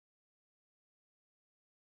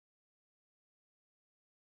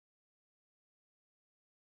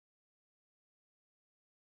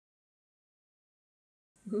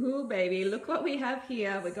Ooh, baby, look what we have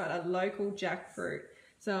here. We got a local jackfruit.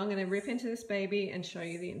 So I'm going to rip into this baby and show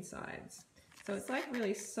you the insides. So it's like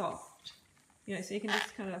really soft, you know, so you can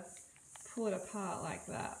just kind of pull it apart like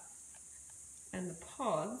that. And the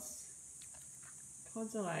pods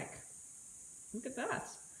are like, look at that.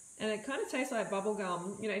 And it kind of tastes like bubble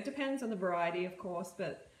gum. You know, it depends on the variety, of course,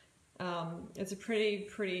 but it's a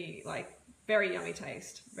pretty, like, very yummy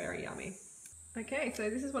taste. Very yummy. Okay, so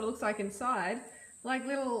this is what it looks like inside. Like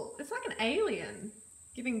little, it's like an alien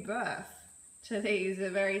giving birth to these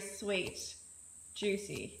very sweet,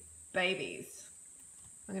 juicy babies.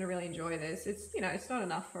 I'm gonna really enjoy this. It's, you know, it's not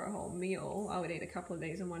enough for a whole meal. I would eat a couple of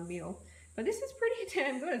these in one meal. But this is pretty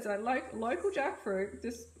damn good. It's like local jackfruit,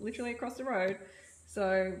 just literally across the road.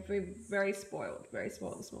 So we're very spoiled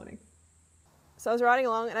this morning. So I was riding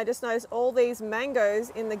along and I just noticed all these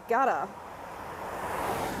mangoes in the gutter.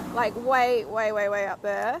 Like way up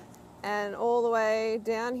there. And all the way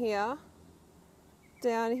down here.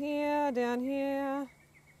 Down here.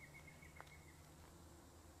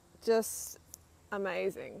 Just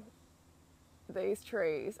amazing. These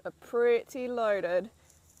trees are pretty loaded.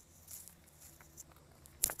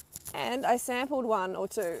 And I sampled one or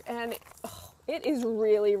two and it is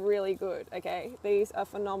really good, okay? These are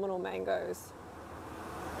phenomenal mangoes.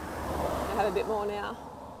 I have a bit more now.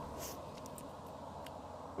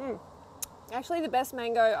 Actually the best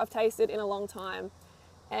mango I've tasted in a long time.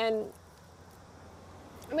 And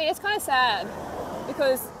I mean, it's kind of sad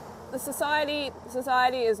because the society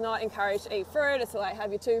is not encouraged to eat fruit. It's like,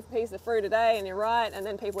 have your 2 pieces of fruit a day and you're right. And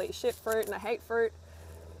then people eat shit fruit and I hate fruit.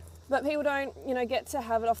 But people don't, you know, get to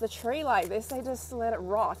have it off the tree like this. They just let it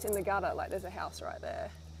rot in the gutter. Like there's a house right there.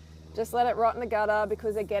 Just let it rot in the gutter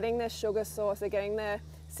because they're getting their sugar source. They're getting their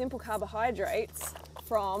simple carbohydrates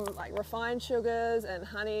from like refined sugars and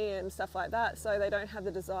honey and stuff like that. So they don't have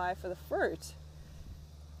the desire for the fruit.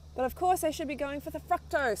 But of course they should be going for the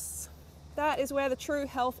fructose. That is where the true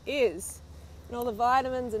health is. And all the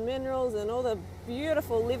vitamins and minerals and all the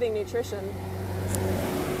beautiful living nutrition.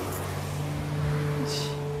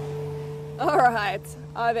 All right,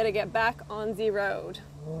 I better get back on the road.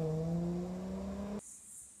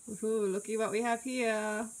 Ooh, looky what we have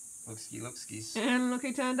here. Lookski. And look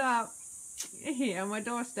who turned up. Here on my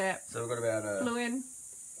doorstep. So we've got about Flew in.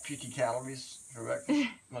 50 calories for breakfast.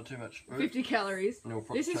 Not too much food. 50 calories. And we'll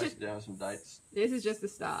probably taste it down with some dates. This is just the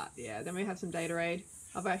start. Yeah, then we have some Datorade.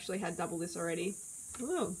 I've actually had double this already.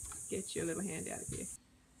 Ooh, get your little hand out of here.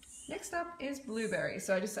 Next up is blueberries.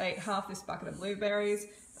 So I just ate half this bucket of blueberries.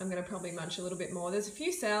 I'm going to probably munch a little bit more. There's a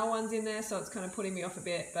few sour ones in there, so it's kind of putting me off a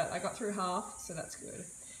bit, but I got through half, so that's good.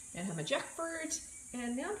 And I have my jackfruit,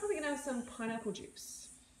 and now I'm probably going to have some pineapple juice.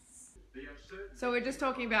 So we're just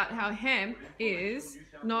talking about how hemp is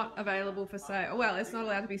not available for sale. Well, it's not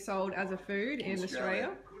allowed to be sold as a food in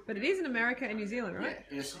Australia, but it is in America and New Zealand, right?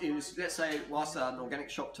 Yeah, let's say I start an organic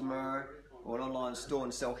shop tomorrow or an online store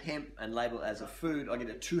and sell hemp and label it as a food, I get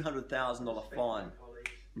a $200,000 fine.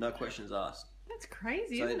 No questions asked. That's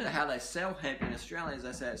crazy, so isn't it? How they sell hemp in Australia is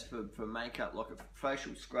they say it's for makeup, like a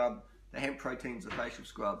facial scrub. The hemp protein's a facial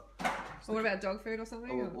scrub. So what about dog food or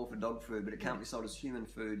something? Or for dog food, but it can't be sold as human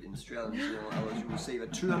food in Australia and New Zealand. Otherwise you'll receive a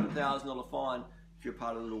 $200,000 fine if you're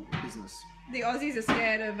part of a little business. The Aussies are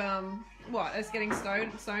scared of, what, us getting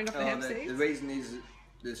stoned off the hemp seeds? The reason is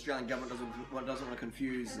the Australian government doesn't want to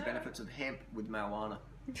confuse the benefits of hemp with marijuana.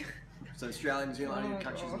 So Australia and New Zealand are the only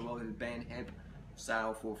countries in the world who ban hemp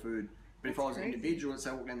sale for food. But if I was an individual, let's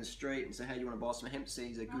say I walk down the street and say, hey, you want to buy some hemp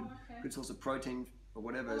seeds, they're good source of protein or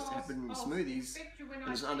whatever, to put in your smoothies,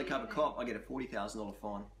 and it's an undercover cop, I get a $40,000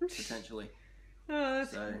 fine, potentially. But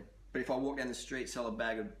if I walk down the street, sell a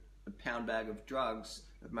pound bag of drugs,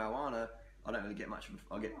 of marijuana, I don't really get much.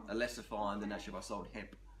 I get a lesser fine than actually if I sold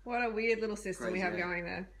hemp. What a weird little system we have going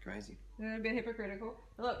there. Crazy. A bit hypocritical.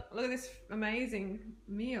 Look at this amazing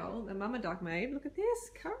meal that Mama Duck made. Look at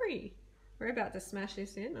this curry. We're about to smash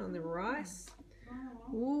this in on the rice.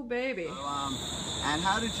 Ooh, baby. So, and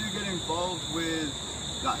how did you get involved with,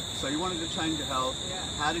 so you wanted to change your health. Yeah.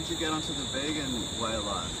 How did you get onto the vegan way of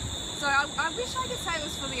life? So I wish I could say it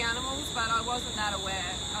was for the animals, but I wasn't that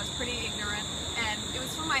aware. I was pretty ignorant, and it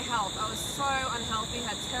was for my health. I was so unhealthy,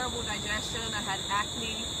 had terrible digestion, I had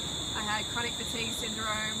acne, I had chronic fatigue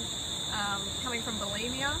syndrome, coming from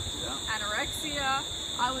bulimia, anorexia.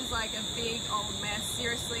 I was like a big old mess,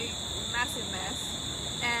 seriously, massive mess.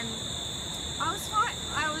 And I was fine.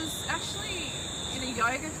 I was actually in a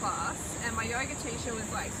yoga class, and my yoga teacher was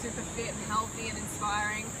like super fit and healthy and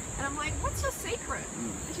inspiring. And I'm like, what's your secret?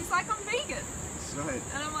 And she's like, I'm vegan. Right.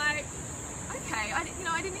 And I'm like, okay. day,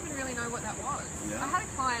 I didn't even really know what that was. Yeah. I had a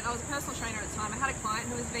client, I was a personal trainer at the time, I had a client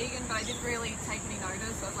who was vegan, but I didn't really take any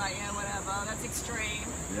notice. I was like, yeah, whatever, that's extreme.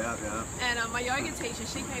 Yeah, yeah. And my yoga teacher,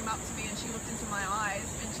 she came up to me and she looked into my eyes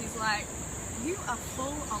and she's like, you are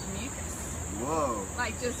full of mucus. Whoa.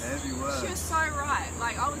 Like, just, heavy words. she was so right.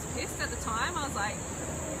 Like, I was pissed at the time. I was like,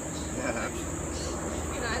 Yeah.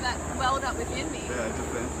 you know, that welled up within me. Yeah, it's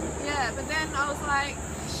offensive. Yeah, but then I was like,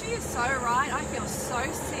 she is so right. I feel so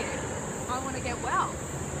sick. I want to get well.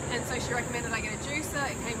 And so she recommended I get a juicer.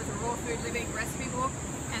 It came with a raw food living recipe book.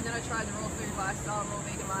 And then I tried the raw food lifestyle, raw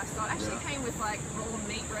vegan lifestyle. It actually came with like raw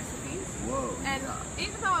meat recipes. Whoa. And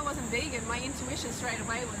even though I wasn't vegan, my intuition straight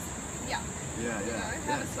away was, yeah, Yeah, you know,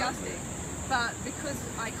 how disgusting. But because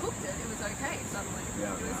I cooked it, it was okay suddenly.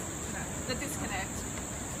 Yeah, it was, you know, the disconnect.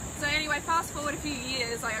 So anyway, fast forward a few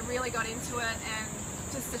years, I really got into it and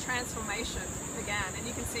just the transformation began. And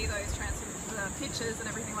you can see those the pictures and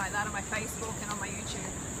everything like that on my Facebook and on my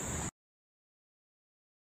YouTube.